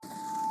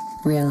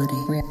Reality.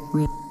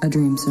 A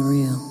dream so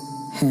real.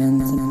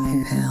 Hands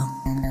and pale.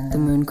 The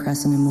moon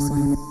crescent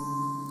immortal.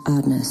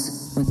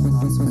 Oddness. When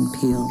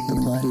peeled, the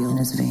blood in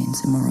his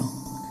veins immoral.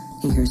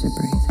 He hears her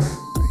breathe.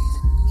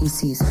 He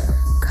sees her.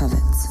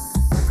 Covets.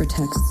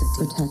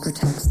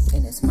 Protects.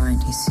 In his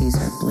mind, he sees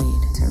her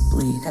bleed. Her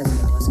bleed. As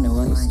he was no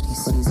other mind, he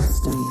sees her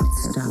bleed.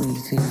 Stop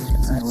feed.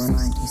 In her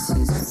mind, he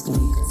sees her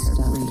bleed. Her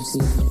bleed.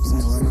 In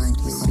her mind,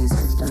 he sees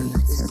her bleed.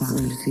 Her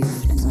bleed.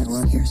 In her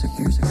mind, hears her.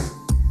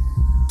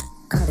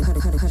 Cut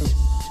it.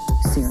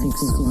 Searing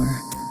sore.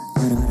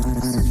 Out of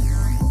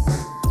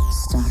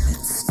Stop it.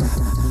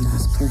 Leave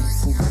this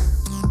place.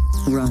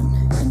 Run.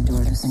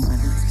 Endure this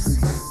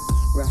silence.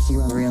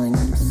 Rushing, reeling,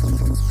 and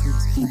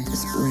eat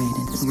this blade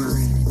and this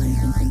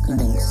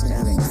cutting,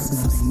 stabbing,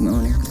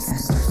 moaning,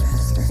 faster,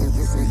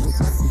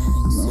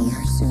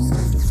 sooner,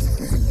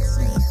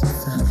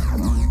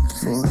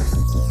 forth,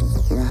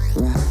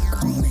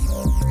 calming,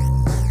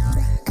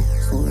 back,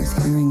 forth,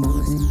 hearing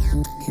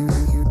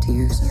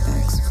tears and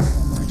backs from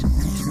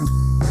imagination,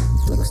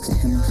 looks to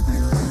him a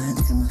final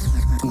glance,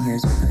 he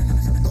hears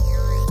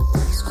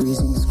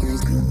squeezing,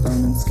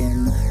 bone and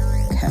skin,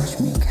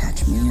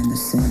 catch me in the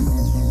sin,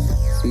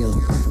 feel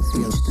the